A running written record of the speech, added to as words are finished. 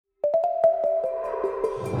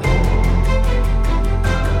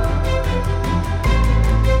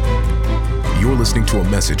You're listening to a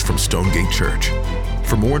message from Stonegate Church.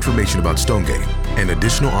 For more information about Stonegate and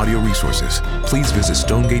additional audio resources, please visit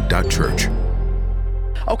stonegate.church.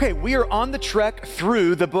 Okay, we are on the trek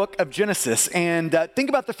through the book of Genesis, and think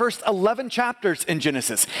about the first 11 chapters in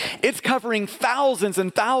Genesis. It's covering thousands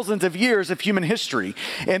and thousands of years of human history.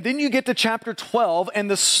 And then you get to chapter 12, and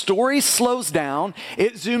the story slows down.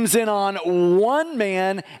 It zooms in on one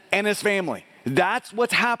man and his family. That's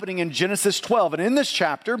what's happening in Genesis 12. And in this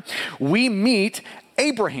chapter, we meet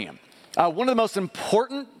Abraham. One of the most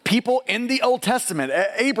important people in the Old Testament,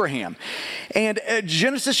 Abraham. And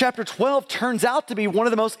Genesis chapter 12 turns out to be one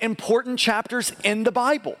of the most important chapters in the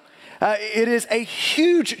Bible. It is a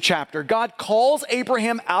huge chapter. God calls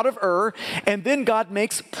Abraham out of Ur, and then God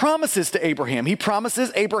makes promises to Abraham. He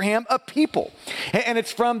promises Abraham a people. And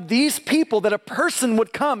it's from these people that a person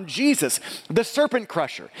would come, Jesus, the serpent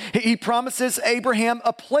crusher. He promises Abraham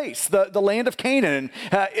a place, the land of Canaan,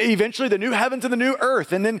 and eventually the new heavens and the new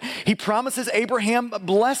earth. And then he promises Abraham a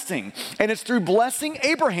blessing. And it's through blessing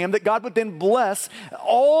Abraham that God would then bless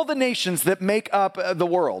all the nations that make up the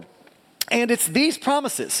world. And it's these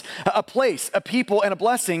promises, a place, a people, and a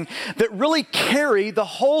blessing that really carry the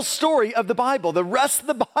whole story of the Bible. The rest of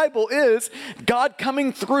the Bible is God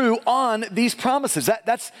coming through on these promises.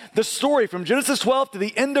 That's the story from Genesis 12 to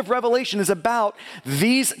the end of Revelation is about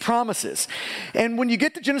these promises. And when you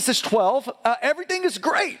get to Genesis 12, everything is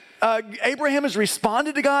great. Abraham has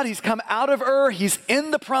responded to God. He's come out of Ur. He's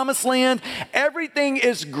in the promised land. Everything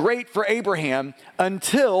is great for Abraham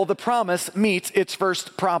until the promise meets its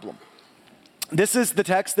first problem. This is the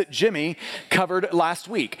text that Jimmy covered last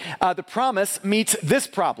week. The promise meets this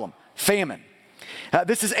problem, famine.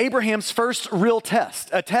 This is Abraham's first real test.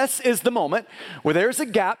 A test is the moment where there's a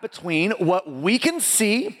gap between what we can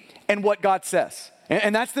see and what God says.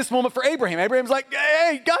 And that's this moment for Abraham. Abraham's like,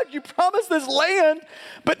 hey, God, you promised this land,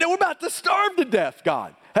 but we're about to starve to death,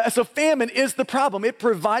 God. So famine is the problem. It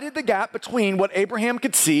provided the gap between what Abraham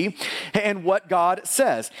could see and what God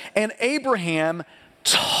says. And Abraham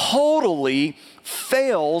totally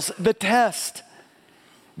fails the test.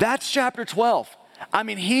 That's chapter 12. I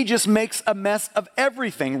mean, he just makes a mess of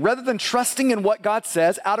everything. Rather than trusting in what God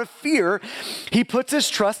says out of fear, he puts his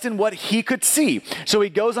trust in what he could see. So he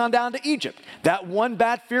goes on down to Egypt. That one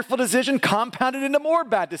bad, fearful decision compounded into more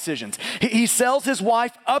bad decisions. He sells his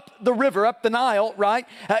wife up the river, up the Nile, right,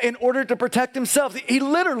 in order to protect himself. He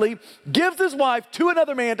literally gives his wife to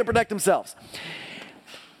another man to protect himself.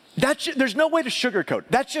 There's no way to sugarcoat.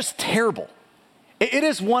 That's just terrible. It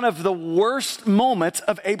is one of the worst moments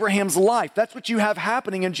of Abraham's life. That's what you have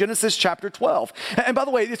happening in Genesis chapter 12. And by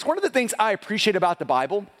the way, it's one of the things I appreciate about the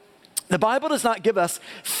Bible. The Bible does not give us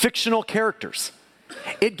fictional characters.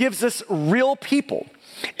 It gives us real people.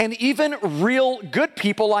 And even real good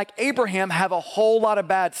people like Abraham have a whole lot of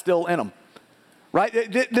bad still in them.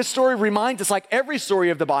 Right? This story reminds us, like every story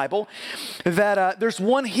of the Bible, that there's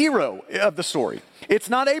one hero of the story. It's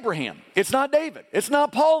not Abraham. It's not David. It's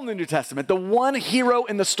not Paul in the New Testament. The one hero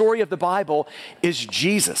in the story of the Bible is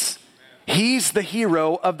Jesus. He's the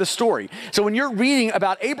hero of the story. So when you're reading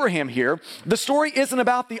about Abraham here, the story isn't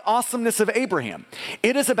about the awesomeness of Abraham.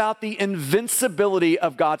 It is about the invincibility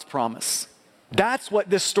of God's promise. That's what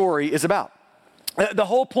this story is about. The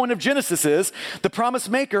whole point of Genesis is the promise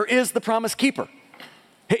maker is the promise keeper.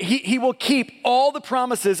 He will keep all the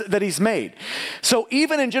promises that he's made. So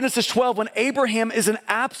even in Genesis 12, when Abraham is an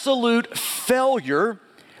absolute failure,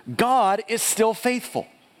 God is still faithful.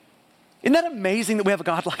 Isn't that amazing that we have a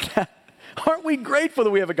God like that? Aren't we grateful that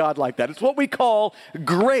we have a God like that? It's what we call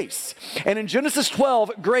grace. And in Genesis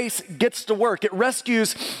 12, grace gets to work. It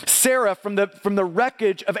rescues Sarah from the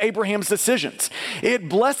wreckage of Abraham's decisions. It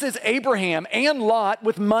blesses Abraham and Lot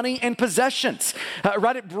with money and possessions.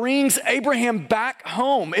 Right? It brings Abraham back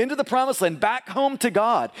home into the promised land, back home to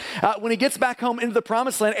God. When he gets back home into the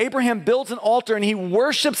promised land, Abraham builds an altar and he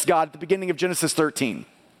worships God at the beginning of Genesis 13.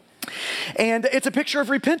 And it's a picture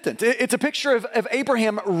of repentance. It's a picture of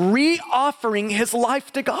Abraham re-offering his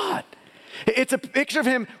life to God. It's a picture of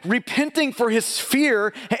him repenting for his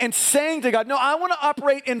fear and saying to God, no, I want to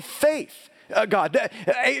operate in faith. God,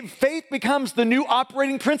 faith becomes the new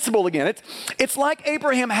operating principle again. It's like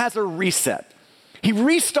Abraham has a reset. He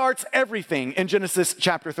restarts everything in Genesis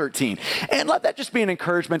chapter 13. And let that just be an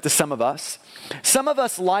encouragement to some of us. Some of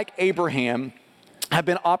us, like Abraham, have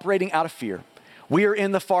been operating out of fear. We are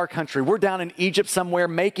in the far country. We're down in Egypt somewhere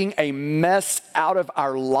making a mess out of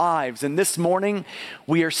our lives. And this morning,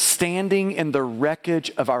 we are standing in the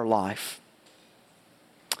wreckage of our life.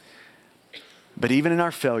 But even in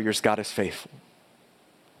our failures, God is faithful.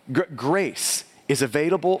 Grace is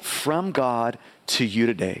available from God to you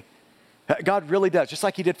today. God really does, just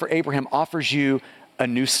like he did for Abraham, offers you a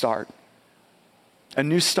new start. A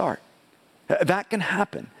new start. That can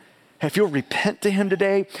happen. If you'll repent to him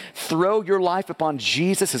today, throw your life upon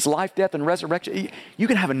Jesus, his life, death, and resurrection, you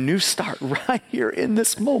can have a new start right here in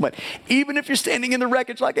this moment. Even if you're standing in the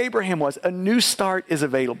wreckage like Abraham was, a new start is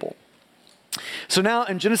available. So now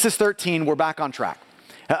in Genesis 13, we're back on track.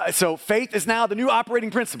 So faith is now the new operating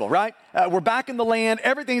principle, right? We're back in the land.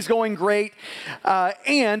 Everything's going great.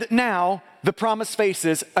 And now the promise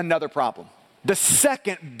faces another problem. The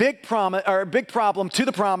second big problem to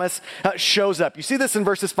the promise shows up. You see this in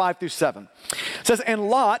verses 5 through 7. It says, and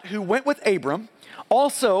Lot, who went with Abram,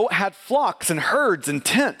 also had flocks and herds and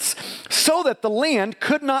tents, so that the land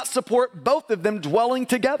could not support both of them dwelling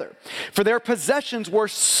together. For their possessions were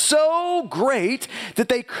so great that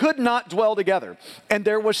they could not dwell together. And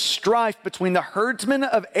there was strife between the herdsmen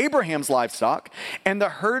of Abraham's livestock and the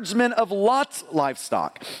herdsmen of Lot's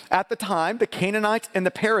livestock. At the time, the Canaanites and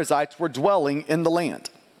the Perizzites were dwelling in the land.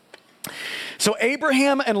 So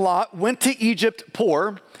Abraham and Lot went to Egypt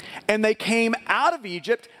poor, and they came out of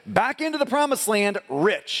Egypt back into the promised land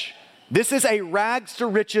rich. This is a rags to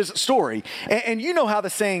riches story. And you know how the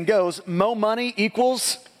saying goes, mo money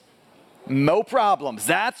equals no problems.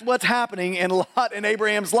 That's what's happening in Lot and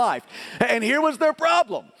Abraham's life. And here was their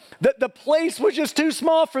problem. The place was just too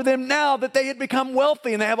small for them now that they had become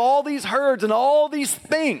wealthy and they have all these herds and all these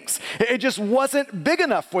things. It just wasn't big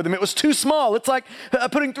enough for them. It was too small. It's like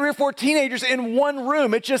putting 3 or 4 teenagers in one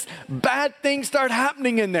room. It just, bad things start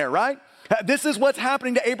happening in there, right? This is what's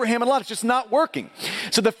happening to Abraham and Lot. It's just not working.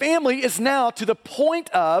 So the family is now to the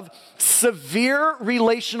point of severe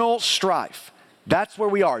relational strife. That's where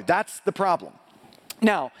we are. That's the problem.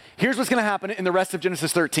 Now, here's what's going to happen in the rest of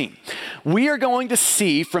Genesis 13. We are going to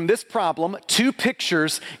see from this problem 2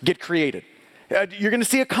 pictures get created. You're going to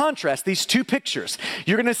see a contrast, these 2 pictures.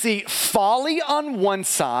 You're going to see folly on one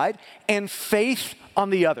side and faith on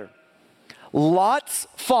the other. Lot's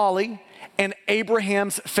folly and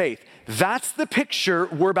Abraham's faith. That's the picture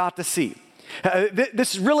we're about to see.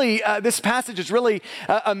 This passage is really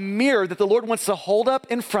a mirror that the Lord wants to hold up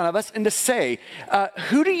in front of us and to say,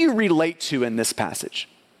 who do you relate to in this passage?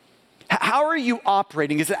 How are you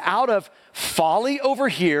operating? Is it out of folly over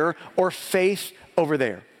here or faith over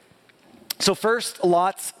there? So first,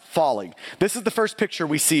 Lot's folly. This is the first picture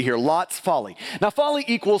we see here, Lot's folly. Now, folly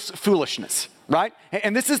equals foolishness, right?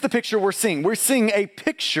 And this is the picture we're seeing. We're seeing a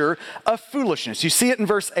picture of foolishness. You see it in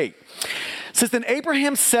verse 8. It says, then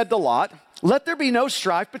Abraham said to Lot, let there be no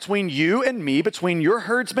strife between you and me, between your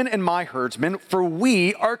herdsmen and my herdsmen, for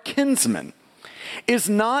we are kinsmen. Is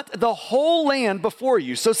not the whole land before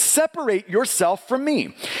you? So separate yourself from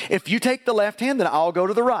me. If you take the left hand, then I'll go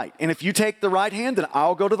to the right. And if you take the right hand, then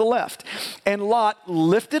I'll go to the left. And Lot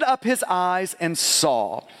lifted up his eyes and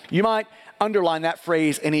saw. You might underline that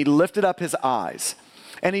phrase, and he lifted up his eyes.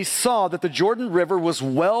 And he saw that the Jordan River was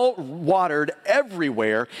well watered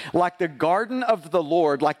everywhere, like the garden of the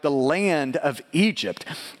Lord, like the land of Egypt,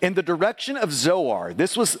 in the direction of Zoar.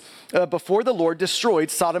 This was before the Lord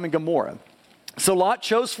destroyed Sodom and Gomorrah. So Lot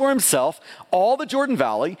chose for himself all the Jordan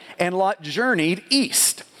Valley, and Lot journeyed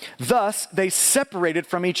east. Thus they separated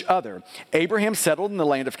from each other. Abraham settled in the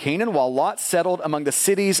land of Canaan, while Lot settled among the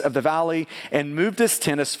cities of the valley and moved his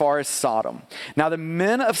tent as far as Sodom. Now the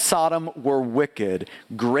men of Sodom were wicked,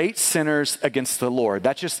 great sinners against the Lord.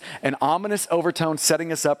 That's just an ominous overtone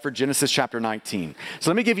setting us up for Genesis chapter 19. So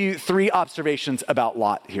let me give you 3 observations about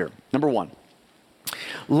Lot here. Number 1,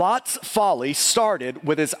 Lot's folly started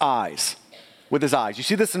with his eyes. With his eyes. You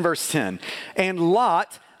see this in verse 10. And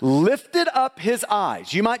Lot lifted up his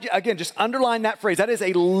eyes. You might, again, just underline that phrase. That is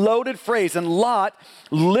a loaded phrase. And Lot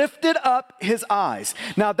lifted up his eyes.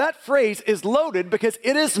 Now that phrase is loaded because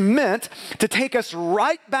it is meant to take us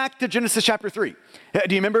right back to Genesis chapter 3.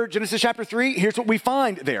 Do you remember Genesis chapter 3? Here's what we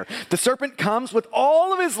find there. The serpent comes with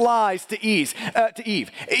all of his lies to Eve. Eve,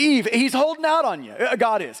 he's holding out on you.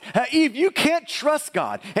 God is. Eve, you can't trust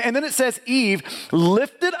God. And then it says Eve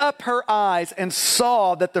lifted up her eyes and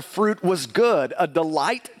saw that the fruit was good, a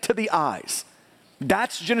delight to the eyes.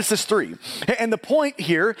 That's Genesis 3. And the point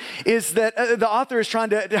here is that the author is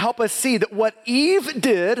trying to help us see that what Eve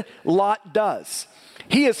did, Lot does.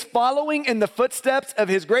 He is following in the footsteps of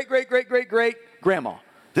his great-great-great-great-great-grandma.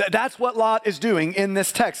 That's what Lot is doing in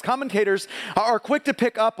this text. Commentators are quick to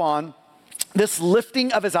pick up on this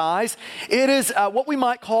lifting of his eyes. It is what we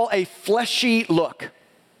might call a fleshy look.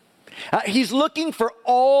 He's looking for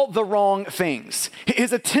all the wrong things.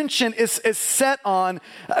 His attention is set on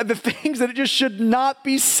the things that it just should not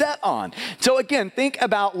be set on. So again, think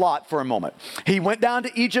about Lot for a moment. He went down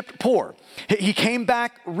to Egypt poor. He came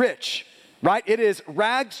back rich. right? It is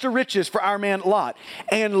rags to riches for our man Lot.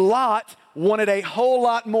 And Lot wanted a whole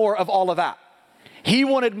lot more of all of that. He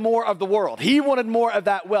wanted more of the world. He wanted more of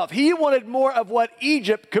that wealth. He wanted more of what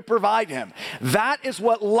Egypt could provide him. That is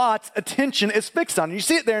what Lot's attention is fixed on. And you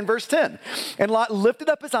see it there in verse 10. And Lot lifted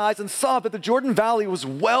up his eyes and saw that the Jordan Valley was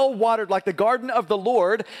well watered like the garden of the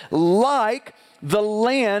Lord, like the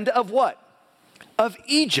land of what? Of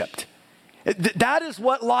Egypt. That is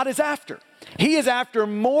what Lot is after. He is after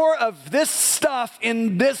more of this stuff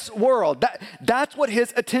in this world. That's what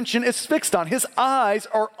his attention is fixed on. His eyes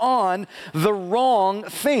are on the wrong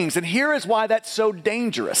things. And here is why that's so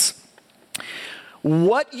dangerous.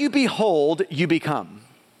 What you behold, you become.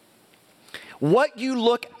 What you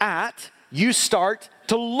look at, you start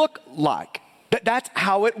to look like. That's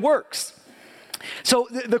how it works. So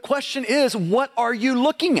the question is, what are you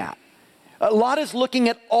looking at? Lot is looking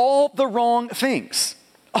at all the wrong things.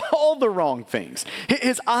 All the wrong things.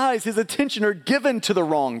 His eyes, his attention are given to the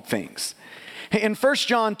wrong things. In 1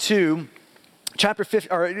 John 2, chapter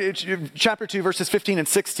 2, verses 15 and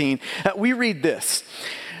 16, we read this.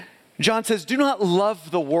 John says, do not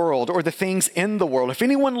love the world or the things in the world. If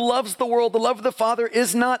anyone loves the world, the love of the Father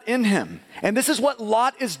is not in him. And this is what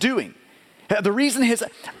Lot is doing. The reason his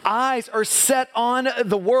eyes are set on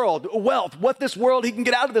the world, wealth, what this world he can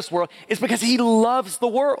get out of this world, is because he loves the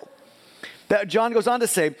world. That John goes on to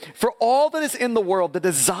say, for all that is in the world, the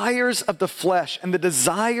desires of the flesh and the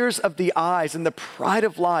desires of the eyes and the pride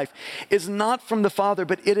of life is not from the Father,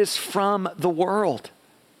 but it is from the world.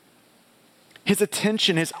 His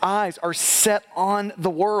attention, his eyes are set on the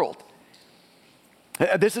world.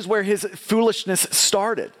 This is where his foolishness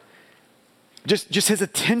started. Just his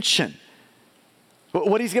attention.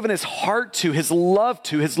 What he's given his heart to, his love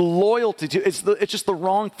to, his loyalty to, it's just the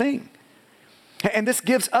wrong thing. And this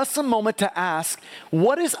gives us a moment to ask,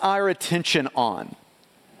 what is our attention on?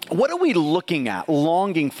 What are we looking at,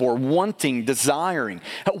 longing for, wanting, desiring?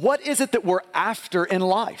 What is it that we're after in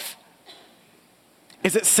life?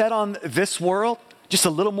 Is it set on this world? Just a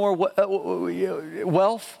little more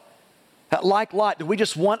wealth? Like Lot, do we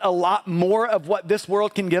just want a lot more of what this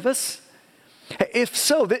world can give us? If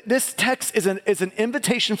so, this text is an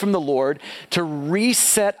invitation from the Lord to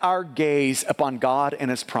reset our gaze upon God and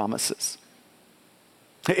his promises.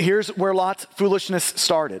 Here's where Lot's foolishness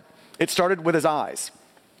started. It started with his eyes.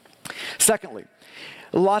 Secondly,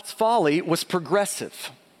 Lot's folly was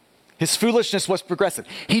progressive. His foolishness was progressive.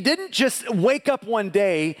 He didn't just wake up one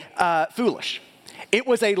day foolish. It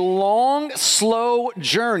was a long, slow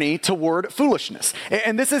journey toward foolishness.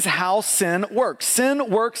 And this is how sin works. Sin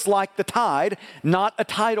works like the tide, not a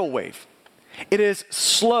tidal wave. It is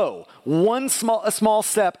slow, a small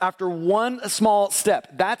step after one small step.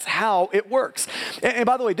 That's how it works. And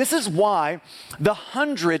by the way, this is why the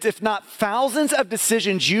hundreds, if not thousands of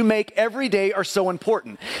decisions you make every day are so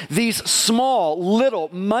important. These small, little,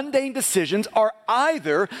 mundane decisions are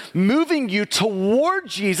either moving you toward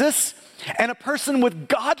Jesus and a person with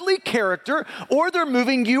godly character, or they're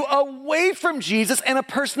moving you away from Jesus and a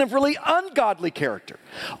person of really ungodly character.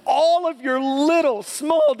 All of your little,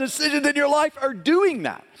 small decisions in your life are doing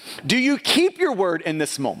that. Do you keep your word in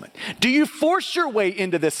this moment? Do you force your way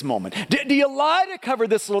into this moment? Do you lie to cover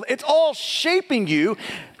this little? It's all shaping you.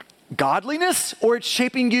 Godliness, or it's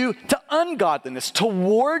shaping you to ungodliness,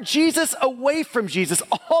 toward Jesus, away from Jesus.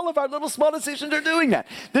 All of our little small decisions are doing that.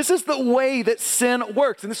 This is the way that sin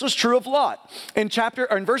works, and this was true of Lot. In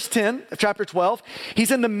verse 10 of chapter 12,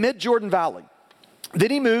 he's in the mid-Jordan Valley. Then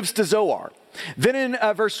he moves to Zoar. Then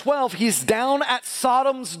in verse 12, he's down at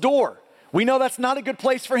Sodom's door. We know that's not a good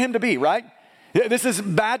place for him to be, right? This is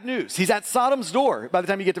bad news. He's at Sodom's door by the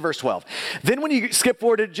time you get to verse 12. Then when you skip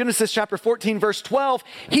forward to Genesis chapter 14, verse 12,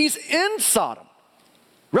 he's in Sodom,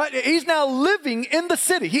 right? He's now living in the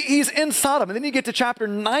city. He's in Sodom. And then you get to chapter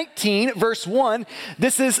 19, verse 1.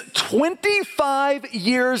 This is 25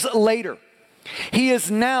 years later. He is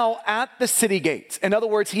now at the city gates. In other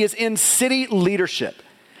words, he is in city leadership.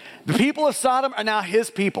 The people of Sodom are now his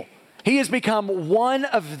people. He has become one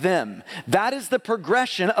of them. That is the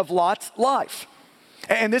progression of Lot's life.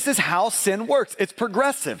 And this is how sin works. It's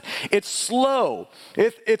progressive. It's slow.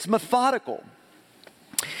 It's methodical.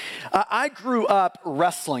 I grew up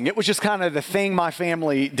wrestling. It was just kind of the thing my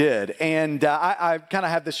family did. And I kind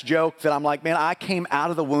of have this joke that I'm like, man, I came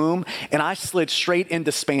out of the womb and I slid straight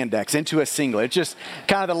into spandex, into a singlet. It's just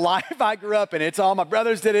kind of the life I grew up in. It's all my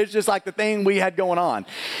brothers did. It's just like the thing we had going on.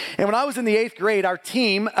 And when I was in the 8th grade, our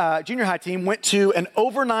team, junior high team, went to an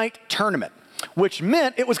overnight tournament, which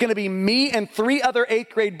meant it was going to be me and 3 other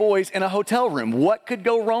 8th grade boys in a hotel room. What could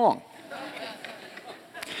go wrong?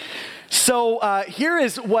 So here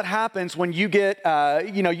is what happens when you get,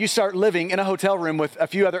 you start living in a hotel room with a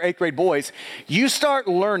few other 8th grade boys. You start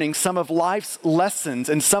learning some of life's lessons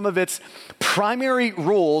and some of its primary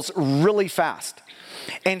rules really fast.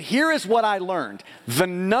 And here is what I learned. The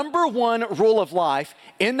number one rule of life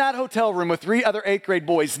in that hotel room with 3 other 8th grade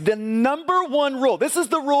boys, the number one rule, this is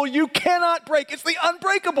the rule you cannot break. It's the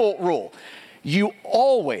unbreakable rule. You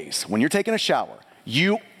always, when you're taking a shower,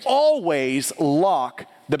 you always lock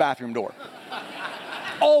the bathroom door.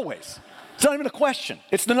 Always. It's not even a question.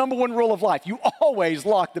 It's the number one rule of life. You always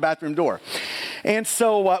lock the bathroom door. And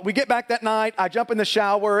so we get back that night, I jump in the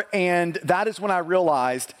shower, and that is when I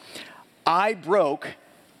realized I broke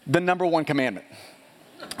the number one commandment.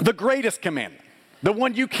 The greatest commandment. The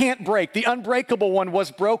one you can't break. The unbreakable one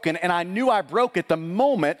was broken, and I knew I broke it the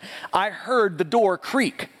moment I heard the door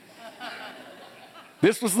creak.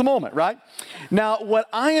 This was the moment, right? Now, what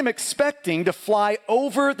I am expecting to fly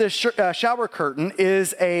over the shower curtain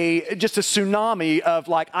is just a tsunami of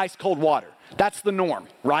like ice cold water. That's the norm,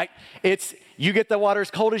 right? You get the water as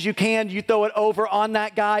cold as you can, you throw it over on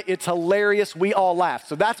that guy, it's hilarious, we all laugh.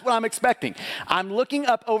 So that's what I'm expecting. I'm looking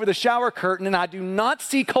up over the shower curtain and I do not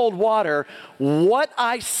see cold water. What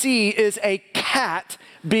I see is a cat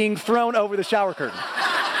being thrown over the shower curtain.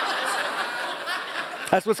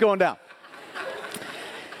 That's what's going down.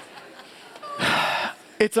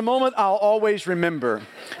 It's a moment I'll always remember.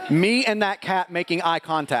 Me and that cat making eye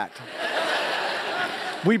contact.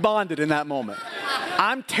 We bonded in that moment.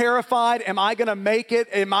 I'm terrified. Am I going to make it?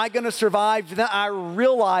 Am I going to survive? Then I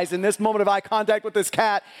realize in this moment of eye contact with this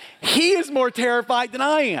cat, he is more terrified than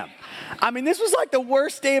I am. I mean, this was like the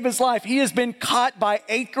worst day of his life. He has been caught by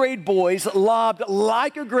 8th grade boys, lobbed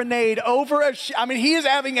like a grenade over he is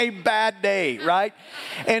having a bad day, right?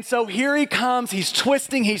 And so here he comes. He's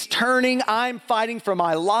twisting. He's turning. I'm fighting for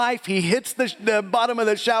my life. He hits the bottom of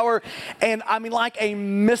the shower. And like a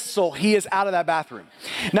missile, he is out of that bathroom.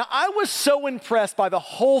 Now, I was so impressed by the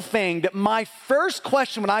whole thing that my first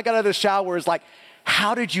question when I got out of the shower is like,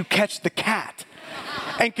 how did you catch the cat?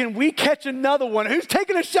 And can we catch another one? Who's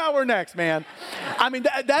taking a shower next, man?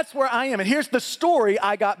 That's where I am. And here's the story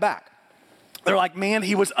I got back. They're like, man,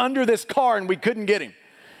 he was under this car and we couldn't get him.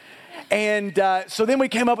 And so then we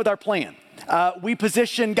came up with our plan. We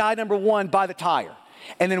positioned guy number 1 by the tire.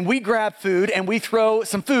 And then we grab food and we throw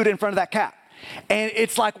some food in front of that cat. And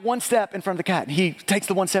it's like one step in front of the cat. He takes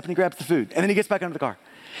the one step and he grabs the food. And then he gets back under the car.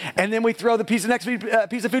 And then we throw the piece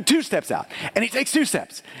of food 2 steps out. And he takes 2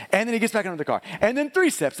 steps. And then he gets back under the car. And then 3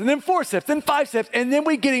 steps. And then 4 steps. Then 5 steps. And then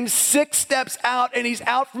we get him 6 steps out. And he's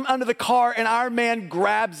out from under the car. And our man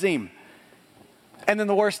grabs him. And then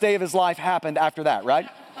the worst day of his life happened after that, right?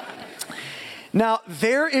 Now,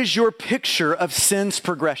 there is your picture of sin's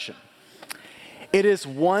progression. It is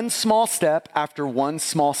one small step after one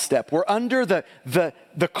small step. We're under the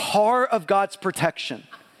car of God's protection.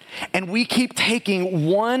 And we keep taking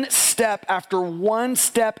one step after one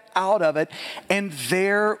step out of it, and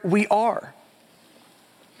there we are.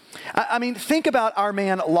 Think about our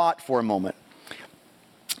man Lot for a moment.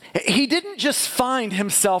 He didn't just find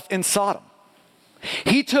himself in Sodom.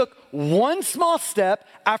 He took one small step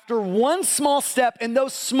after one small step, and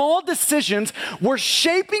those small decisions were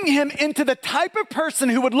shaping him into the type of person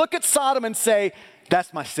who would look at Sodom and say,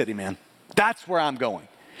 that's my city, man. That's where I'm going.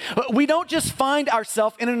 We don't just find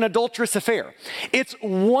ourselves in an adulterous affair. It's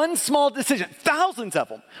one small decision, thousands of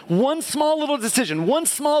them. One small little decision,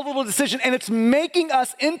 and it's making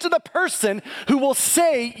us into the person who will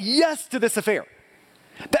say yes to this affair.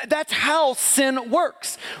 That's how sin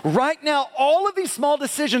works. Right now, all of these small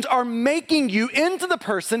decisions are making you into the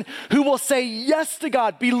person who will say yes to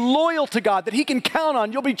God, be loyal to God, that he can count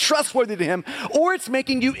on, you'll be trustworthy to him, or it's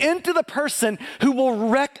making you into the person who will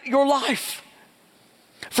wreck your life.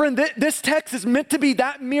 Friend, this text is meant to be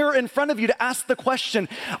that mirror in front of you to ask the question,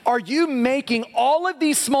 are you making all of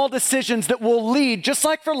these small decisions that will lead, just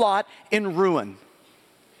like for Lot, in ruin?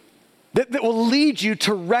 That will lead you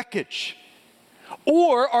to wreckage?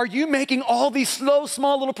 Or are you making all these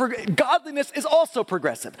small little, godliness is also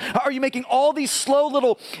progressive. Are you making all these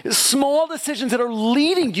small decisions that are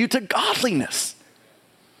leading you to godliness?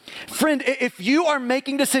 Friend, if you are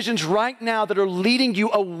making decisions right now that are leading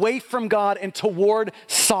you away from God and toward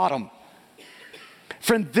Sodom,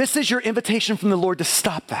 friend, this is your invitation from the Lord to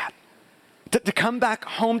stop that, to come back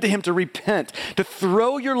home to him, to repent, to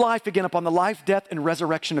throw your life again upon the life, death, and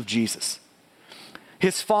resurrection of Jesus.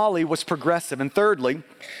 His folly was progressive. And thirdly,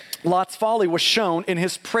 Lot's folly was shown in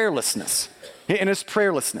his prayerlessness.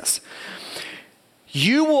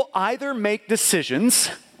 You will either make decisions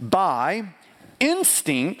by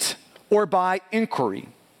instinct or by inquiry.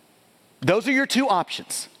 Those are your 2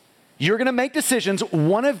 options. you're going to make decisions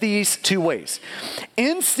one of these two ways.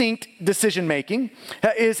 Instinct decision making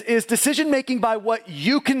is decision making by what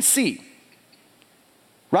you can see.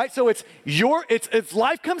 Right? So it's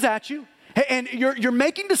life comes at you, and you're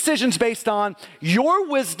making decisions based on your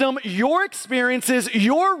wisdom, your experiences,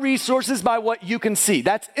 your resources by what you can see.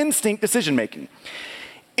 That's instinct decision making.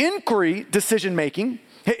 Inquiry decision making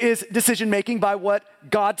is decision making by what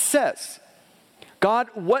God says. God,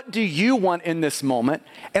 what do you want in this moment?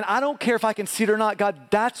 And I don't care if I can see it or not, God,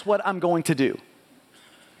 that's what I'm going to do.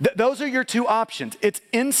 Those are your two options. It's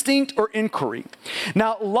instinct or inquiry.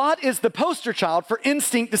 Now, Lot is the poster child for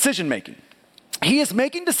instinct decision making. He is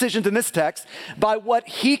making decisions in this text by what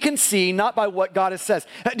he can see, not by what God says.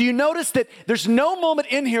 Do you notice that there's no moment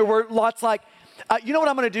in here where Lot's like, you know what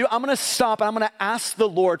I'm going to do? I'm going to stop and I'm going to ask the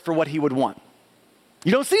Lord for what he would want.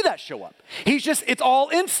 You don't see that show up. It's all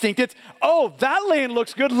instinct. It's, oh, that land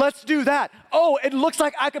looks good, let's do that. Oh, it looks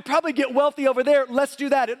like I could probably get wealthy over there, let's do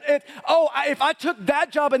that. If I took that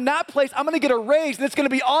job in that place, I'm gonna get a raise and it's gonna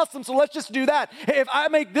be awesome, so let's just do that. If I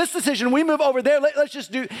make this decision, we move over there, let's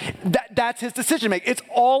just do that. That's his decision making. It's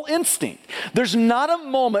all instinct. There's not a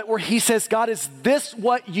moment where he says, God, is this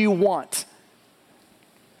what you want?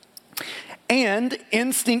 And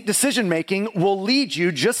instinct decision making will lead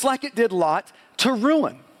you, just like it did Lot, to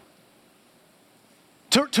ruin,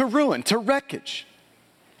 to wreckage.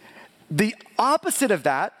 The opposite of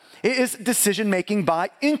that is decision-making by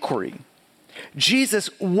inquiry. Jesus,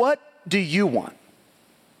 what do you want?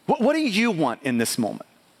 What do you want in this moment?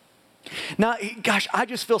 Now, gosh, I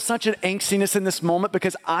just feel such an angstiness in this moment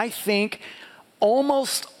because I think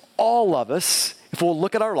almost all of us, if we'll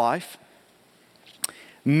look at our life,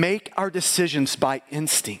 make our decisions by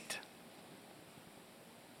instinct.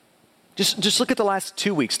 Just look at the last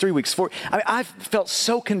 2 weeks, 3 weeks, 4. I've felt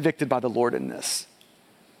so convicted by the Lord in this,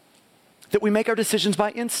 that we make our decisions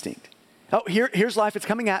by instinct. Oh, here's life, it's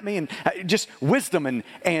coming at me, and just wisdom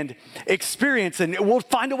and experience, and we'll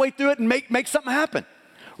find a way through it and make something happen.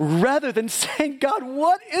 Rather than saying, God,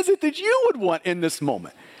 what is it that you would want in this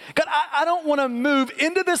moment? God, I don't want to move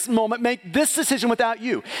into this moment, make this decision without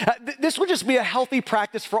you. This would just be a healthy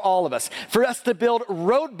practice for all of us, for us to build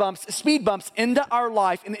road bumps, speed bumps into our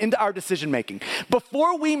life and into our decision making.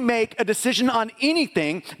 Before we make a decision on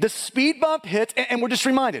anything, the speed bump hits and we're just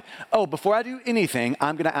reminded, oh, before I do anything,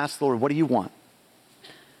 I'm going to ask the Lord, what do you want?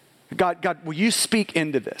 God, will you speak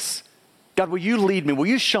into this? God, will you lead me? Will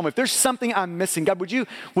you show me? If there's something I'm missing, God, would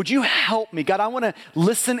you help me? God, I want to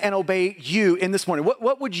listen and obey you in this morning.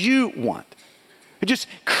 What would you want? Just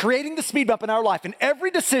creating the speed bump in our life. And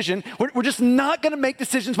every decision, we're just not going to make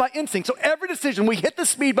decisions by instinct. So every decision, we hit the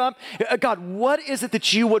speed bump. God, what is it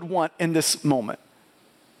that you would want in this moment?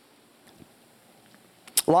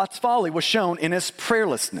 Lot's folly was shown in his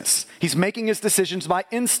prayerlessness. He's making his decisions by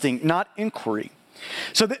instinct, not inquiry.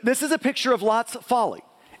 So this is a picture of Lot's folly.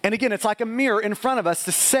 And again, it's like a mirror in front of us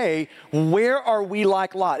to say, where are we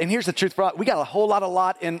like Lot? And here's the truth, we got a whole lot of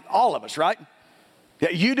Lot in all of us, right? Yeah,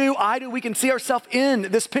 you do, I do, we can see ourselves in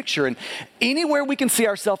this picture. And anywhere we can see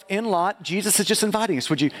ourselves in Lot, Jesus is just inviting us.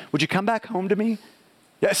 Would you come back home to me?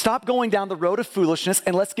 Yeah, stop going down the road of foolishness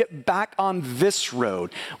and let's get back on this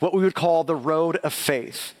road, what we would call the road of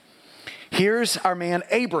faith. Here's our man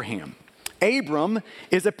Abraham. Abram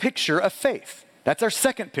is a picture of faith. That's our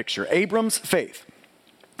second picture, Abram's faith.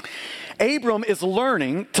 Abram is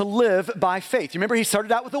learning to live by faith. You remember he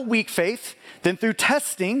started out with a weak faith, then through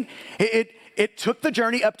testing, it took the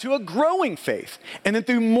journey up to a growing faith. And then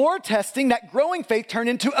through more testing, that growing faith turned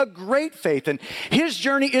into a great faith. And his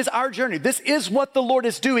journey is our journey. This is what the Lord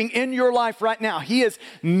is doing in your life right now. He is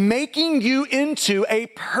making you into a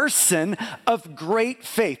person of great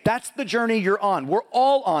faith. That's the journey you're on. We're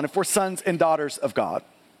all on if we're sons and daughters of God.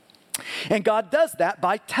 And God does that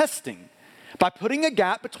by testing. By putting a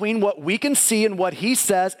gap between what we can see and what he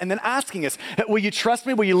says, and then asking us, will you trust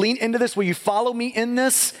me? Will you lean into this? Will you follow me in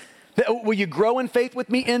this? Will you grow in faith with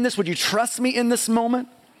me in this? Would you trust me in this moment?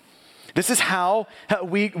 This is how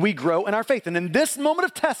we grow in our faith. And in this moment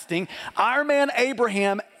of testing, our man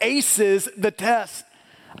Abraham aces the test.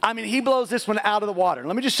 I mean, he blows this one out of the water.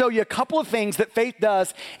 Let me just show you a couple of things that faith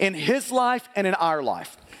does in his life and in our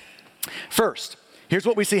life. First, here's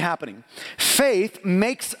what we see happening. Faith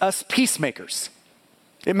makes us peacemakers.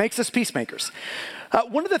 It makes us peacemakers.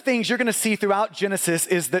 One of the things you're going to see throughout Genesis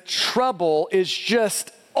is that trouble is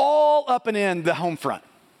just all up and in the home front.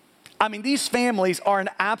 I mean, these families are an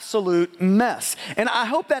absolute mess. And I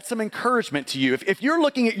hope that's some encouragement to you. If you're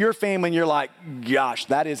looking at your family and you're like, gosh,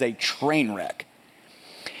 that is a train wreck.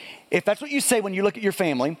 If that's what you say when you look at your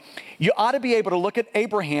family, you ought to be able to look at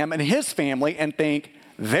Abraham and his family and think,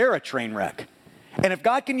 they're a train wreck. And if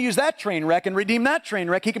God can use that train wreck and redeem that train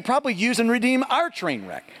wreck, he can probably use and redeem our train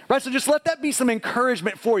wreck, right? So just let that be some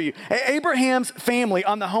encouragement for you. Abraham's family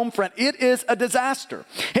on the home front, it is a disaster.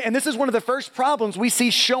 And this is one of the first problems we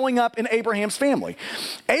see showing up in Abraham's family.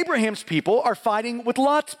 Abraham's people are fighting with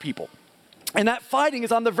Lot's people. And that fighting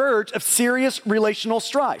is on the verge of serious relational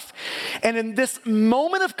strife. And in this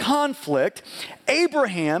moment of conflict,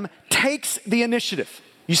 Abraham takes the initiative.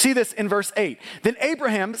 You see this in verse 8. Then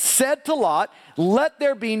Abraham said to Lot, "Let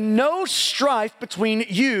there be no strife between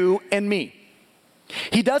you and me."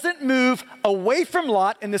 He doesn't move away from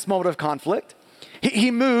Lot in this moment of conflict.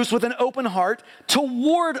 He moves with an open heart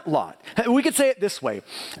toward Lot. We could say it this way.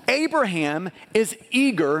 Abraham is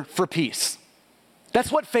eager for peace.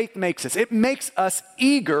 That's what faith makes us. It makes us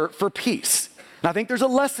eager for peace. And I think there's a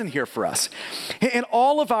lesson here for us. In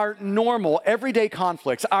all of our normal, everyday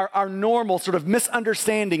conflicts, our normal sort of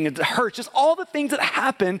misunderstanding and hurts, just all the things that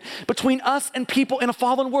happen between us and people in a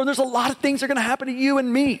fallen world, there's a lot of things that are going to happen to you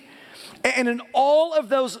and me. And in all of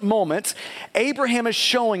those moments, Abraham is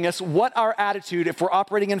showing us what our attitude, if we're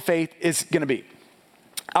operating in faith, is going to be.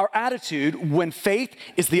 Our attitude, when faith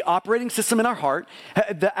is the operating system in our heart,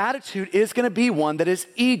 the attitude is going to be one that is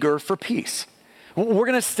eager for peace. We're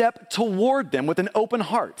going to step toward them with an open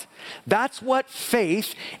heart. That's what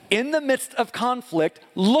faith in the midst of conflict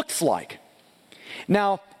looks like.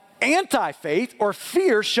 Now, anti-faith or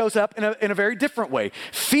fear shows up in a very different way.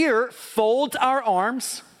 Fear folds our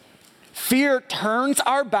arms. Fear turns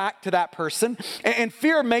our back to that person, and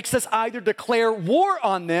fear makes us either declare war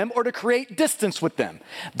on them or to create distance with them.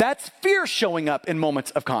 That's fear showing up in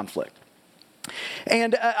moments of conflict.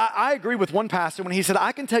 And I agree with one pastor when he said,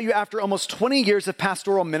 I can tell you after almost 20 years of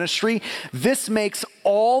pastoral ministry, this makes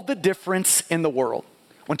all the difference in the world.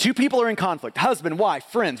 When two people are in conflict, husband, wife,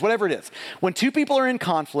 friends, whatever it is, when two people are in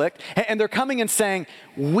conflict and they're coming and saying,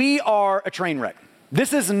 we are a train wreck,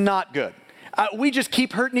 this is not good. We just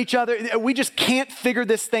keep hurting each other. We just can't figure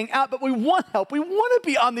this thing out, but we want help. We want to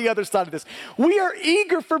be on the other side of this. We are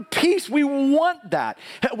eager for peace. We want that.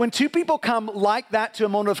 When two people come like that to a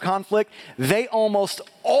moment of conflict, they almost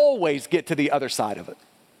always get to the other side of it.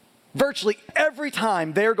 Virtually every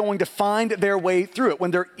time they're going to find their way through it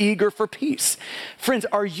when they're eager for peace. Friends,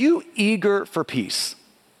 are you eager for peace?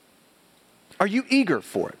 Are you eager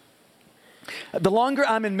for it? The longer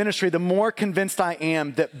I'm in ministry, the more convinced I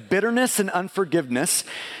am that bitterness and unforgiveness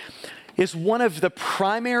is one of the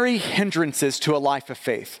primary hindrances to a life of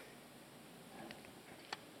faith.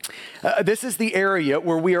 This is the area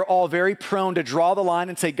where we are all very prone to draw the line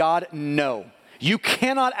and say, God, no. You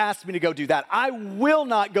cannot ask me to go do that. I will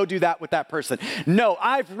not go do that with that person. No,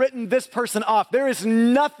 I've written this person off. There is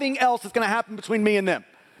nothing else that's going to happen between me and them.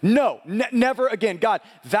 No, never again. God,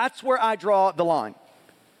 that's where I draw the line.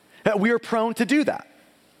 We are prone to do that.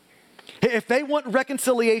 If they want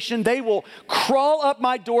reconciliation, they will crawl up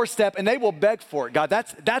my doorstep and they will beg for it. God,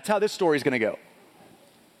 that's how this story is going to go.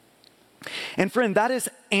 And friend, that is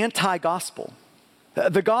anti-gospel.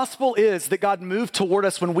 The gospel is that God moved toward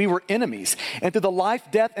us when we were enemies. And through the life,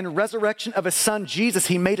 death, and resurrection of his son, Jesus,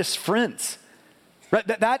 he made us friends. Right?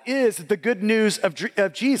 That is the good news of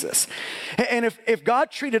Jesus. And if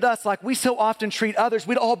God treated us like we so often treat others,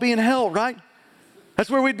 we'd all be in hell, right? That's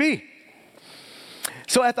where we'd be.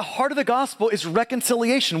 So at the heart of the gospel is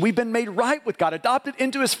reconciliation. We've been made right with God, adopted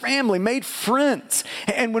into his family, made friends.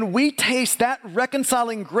 And when we taste that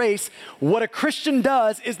reconciling grace, what a Christian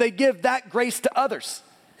does is they give that grace to others.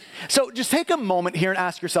 So just take a moment here and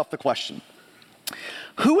ask yourself the question,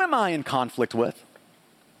 who am I in conflict with?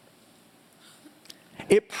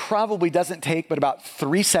 It probably doesn't take but about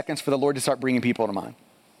 3 seconds for the Lord to start bringing people to mind.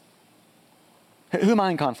 Who am I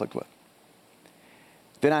in conflict with?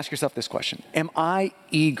 Then ask yourself this question. Am I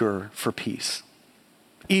eager for peace?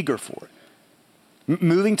 Eager for it.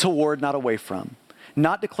 Moving toward, not away from.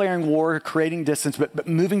 Not declaring war, creating distance, but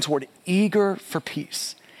moving toward, eager for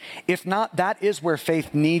peace. If not, that is where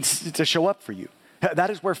faith needs to show up for you.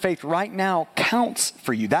 That is where faith right now counts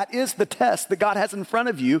for you. That is the test that God has in front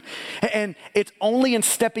of you. And it's only in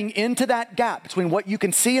stepping into that gap between what you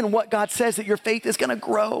can see and what God says that your faith is going to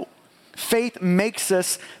grow. Faith makes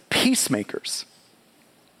us peacemakers.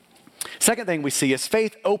 Second thing we see is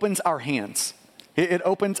faith opens our hands. It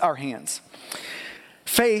opens our hands.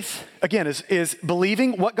 Faith, again, is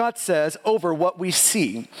believing what God says over what we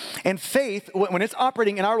see. And faith, when it's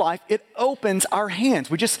operating in our life, it opens our hands.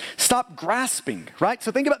 We just stop grasping, right?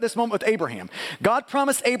 So think about this moment with Abraham. God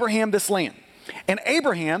promised Abraham this land. And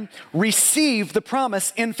Abraham received the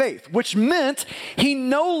promise in faith, which meant he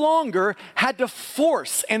no longer had to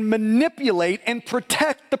force and manipulate and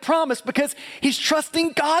protect the promise because he's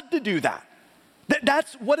trusting God to do that.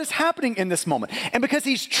 That's what is happening in this moment. And because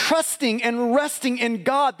he's trusting and resting in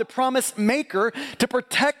God, the promise maker, to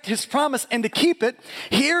protect his promise and to keep it,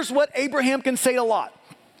 here's what Abraham can say to Lot.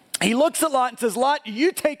 He looks at Lot and says, Lot,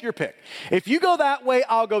 you take your pick. If you go that way,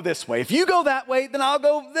 I'll go this way. If you go that way, then I'll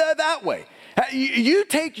go that way. You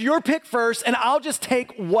take your pick first, and I'll just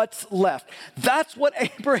take what's left. That's what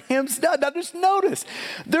Abraham's done. Now just notice,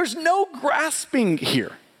 there's no grasping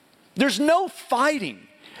here. There's no fighting.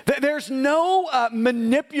 There's no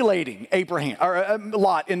manipulating Abraham or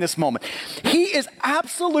Lot in this moment. He is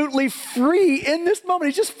absolutely free in this moment.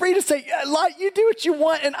 He's just free to say, Lot, you do what you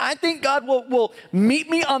want, and I think God will meet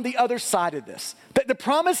me on the other side of this. That the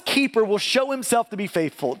promise keeper will show himself to be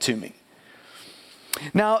faithful to me.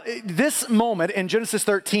 Now, this moment in Genesis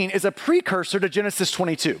 13 is a precursor to Genesis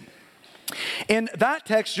 22. In that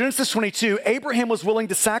text, Genesis 22, Abraham was willing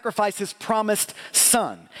to sacrifice his promised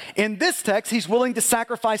son. In this text, he's willing to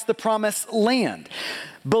sacrifice the promised land,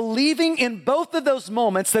 believing in both of those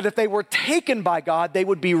moments that if they were taken by God, they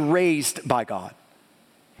would be raised by God.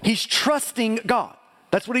 He's trusting God.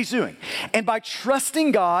 That's what he's doing. And by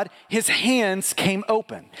trusting God, his hands came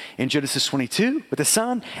open. In Genesis 22 with the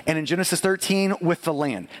son, and in Genesis 13 with the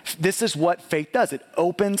land. This is what faith does. It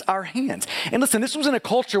opens our hands. And listen, this was in a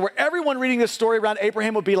culture where everyone reading this story around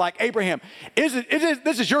Abraham would be like, Abraham,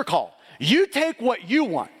 this is your call. You take what you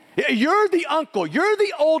want. You're the uncle. You're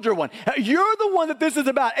the older one. You're the one that this is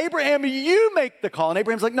about. Abraham, you make the call. And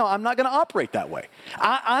Abraham's like, no, I'm not going to operate that way.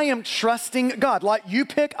 I am trusting God. Like you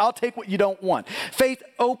pick, I'll take what you don't want. Faith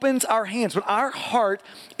opens our hands. When our heart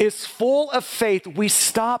is full of faith, we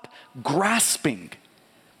stop grasping,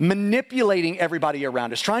 manipulating everybody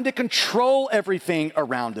around us, trying to control everything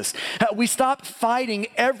around us. We stop fighting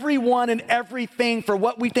everyone and everything for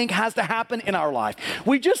what we think has to happen in our life.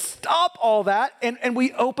 We just stop all that and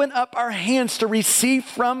we open up our hands to receive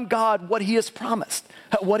from God what he has promised,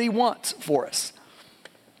 what he wants for us.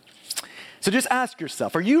 So just ask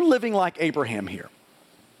yourself, are you living like Abraham here?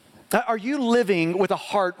 Are you living with a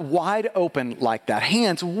heart wide open like that?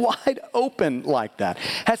 Hands wide open like that?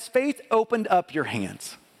 Has faith opened up your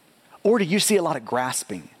hands? Or do you see a lot of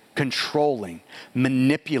grasping, controlling,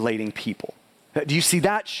 manipulating people? Do you see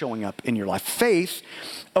that showing up in your life? Faith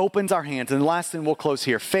opens our hands. And the last thing, we'll close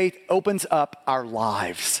here. Faith opens up our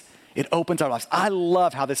lives. It opens our lives. I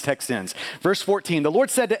love how this text ends. Verse 14, the Lord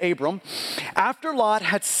said to Abram, after Lot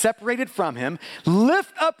had separated from him,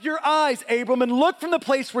 lift up your eyes, Abram, and look from the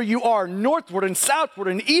place where you are, northward and southward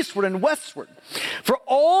and eastward and westward. For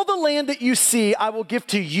all the land that you see, I will give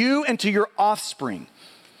to you and to your offspring.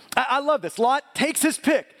 I love this. Lot takes his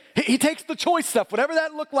pick. He takes the choice stuff, whatever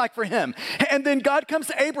that looked like for him. And then God comes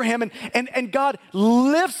to Abraham and God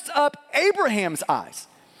lifts up Abraham's eyes.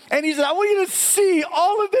 And he says, I want you to see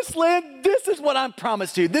all of this land. This is what I'm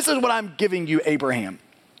promised to you. This is what I'm giving you, Abraham.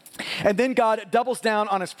 And then God doubles down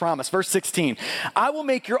on his promise. Verse 16, I will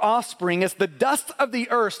make your offspring as the dust of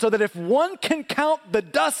the earth, so that if one can count the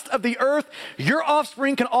dust of the earth, your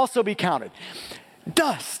offspring can also be counted.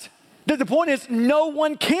 Dust. The point is, no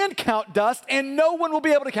one can count dust, and no one will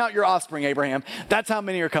be able to count your offspring, Abraham. That's how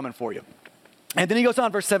many are coming for you. And then he goes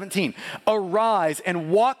on, verse 17, arise and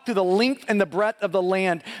walk through the length and the breadth of the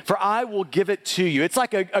land, for I will give it to you. It's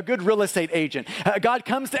like a good real estate agent. God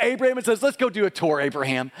comes to Abraham and says, let's go do a tour,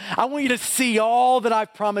 Abraham. I want you to see all that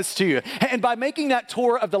I've promised to you. And by making that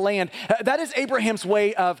tour of the land, that is Abraham's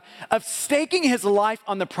way of staking his life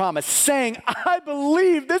on the promise, saying, I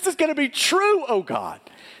believe this is going to be true, oh God.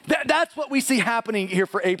 That's what we see happening here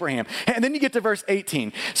for Abraham. And then you get to verse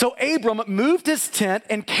 18. So Abram moved his tent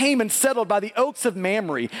and came and settled by the oaks of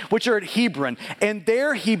Mamre, which are at Hebron. And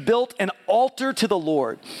there he built an altar to the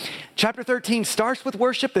Lord. Chapter 13 starts with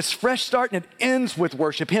worship, this fresh start, and it ends with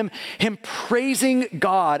worship. Him praising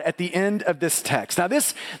God at the end of this text. Now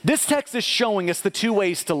this text is showing us the two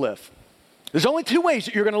ways to live. There's only two ways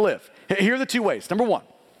that you're going to live. Here are the two ways. Number one,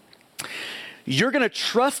 you're going to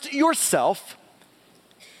trust yourself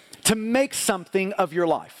to make something of your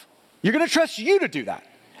life. You're going to trust you to do that.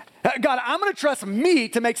 God, I'm going to trust me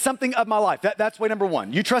to make something of my life. That's way number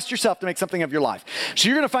one. You trust yourself to make something of your life. So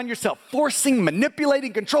you're going to find yourself forcing,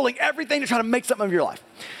 manipulating, controlling everything to try to make something of your life.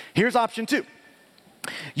 Here's option two.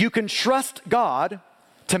 You can trust God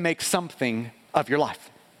to make something of your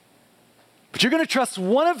life. But you're going to trust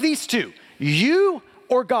one of these two, you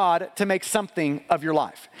or God, to make something of your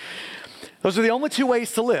life. Those are the only two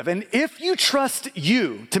ways to live. And if you trust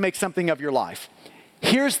you to make something of your life,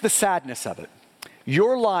 here's the sadness of it.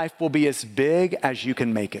 Your life will be as big as you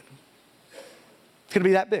can make it. It's going to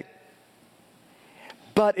be that big.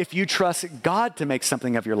 But if you trust God to make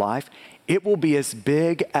something of your life, it will be as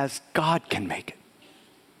big as God can make it.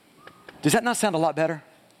 Does that not sound a lot better?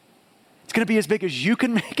 It's going to be as big as you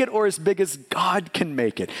can make it or as big as God can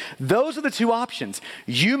make it. Those are the two options.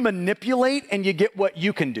 You manipulate and you get what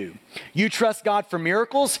you can do. You trust God for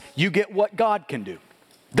miracles, you get what God can do.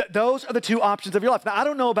 Those are the two options of your life. Now, I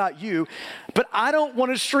don't know about you, but I don't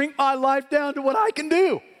want to shrink my life down to what I can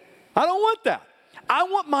do. I don't want that. I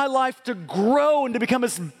want my life to grow and to become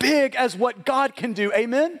as big as what God can do.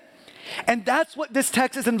 Amen? And that's what this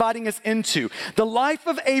text is inviting us into. The life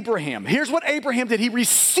of Abraham. Here's what Abraham did. He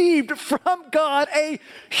received from God a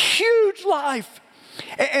huge life.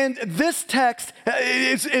 And this text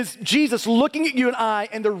is Jesus looking at you and I,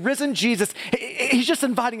 and the risen Jesus. He's just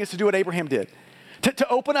inviting us to do what Abraham did. To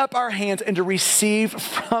open up our hands and to receive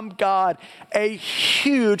from God a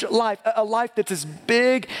huge life. A life that's as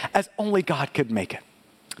big as only God could make it.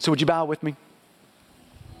 So would you bow with me?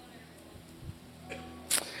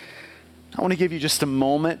 I want to give you just a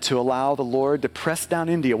moment to allow the Lord to press down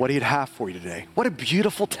into you what He'd have for you today. What a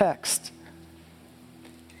beautiful text.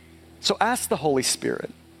 So ask the Holy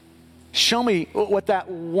Spirit, show me what that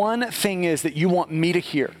one thing is that you want me to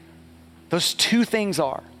hear. Those two things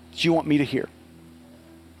are that you want me to hear.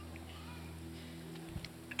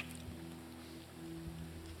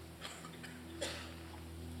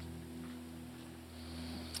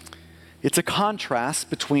 It's a contrast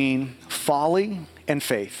between folly and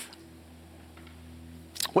faith.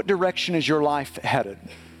 What direction is your life headed?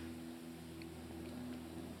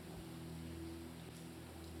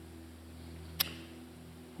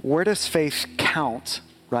 Where does faith count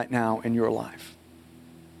right now in your life?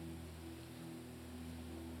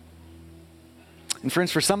 And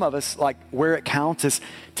friends, for some of us, like where it counts is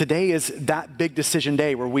today is that big decision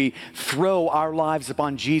day where we throw our lives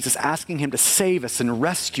upon Jesus, asking Him to save us and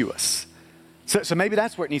rescue us. So maybe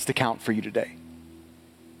that's where it needs to count for you today.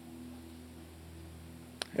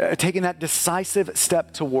 Taking that decisive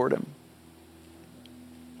step toward Him.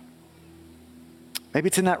 Maybe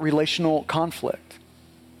it's in that relational conflict.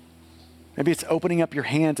 Maybe it's opening up your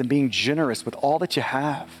hands and being generous with all that you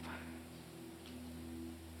have.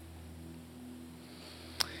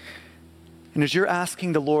 And as you're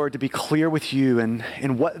asking the Lord to be clear with you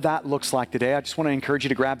and what that looks like today, I just want to encourage you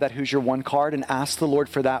to grab that Who's Your One card and ask the Lord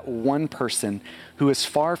for that one person who is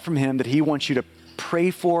far from Him that He wants you to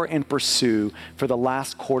pray for and pursue for the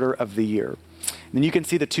last quarter of the year. And then you can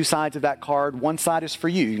see the two sides of that card. One side is for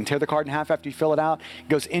you. You can tear the card in half after you fill it out. It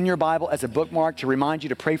goes in your Bible as a bookmark to remind you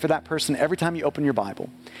to pray for that person every time you open your Bible.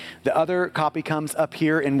 The other copy comes up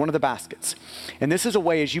here in one of the baskets. And this is a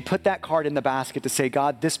way as you put that card in the basket to say,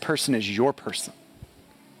 God, this person is your person.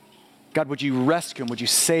 God, would you rescue them? Would you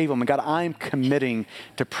save them? And God, I'm committing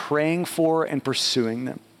to praying for and pursuing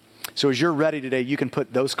them. So as you're ready today, you can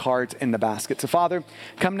put those cards in the basket. So Father,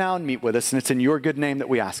 come now and meet with us. And it's in your good name that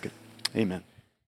we ask it. Amen.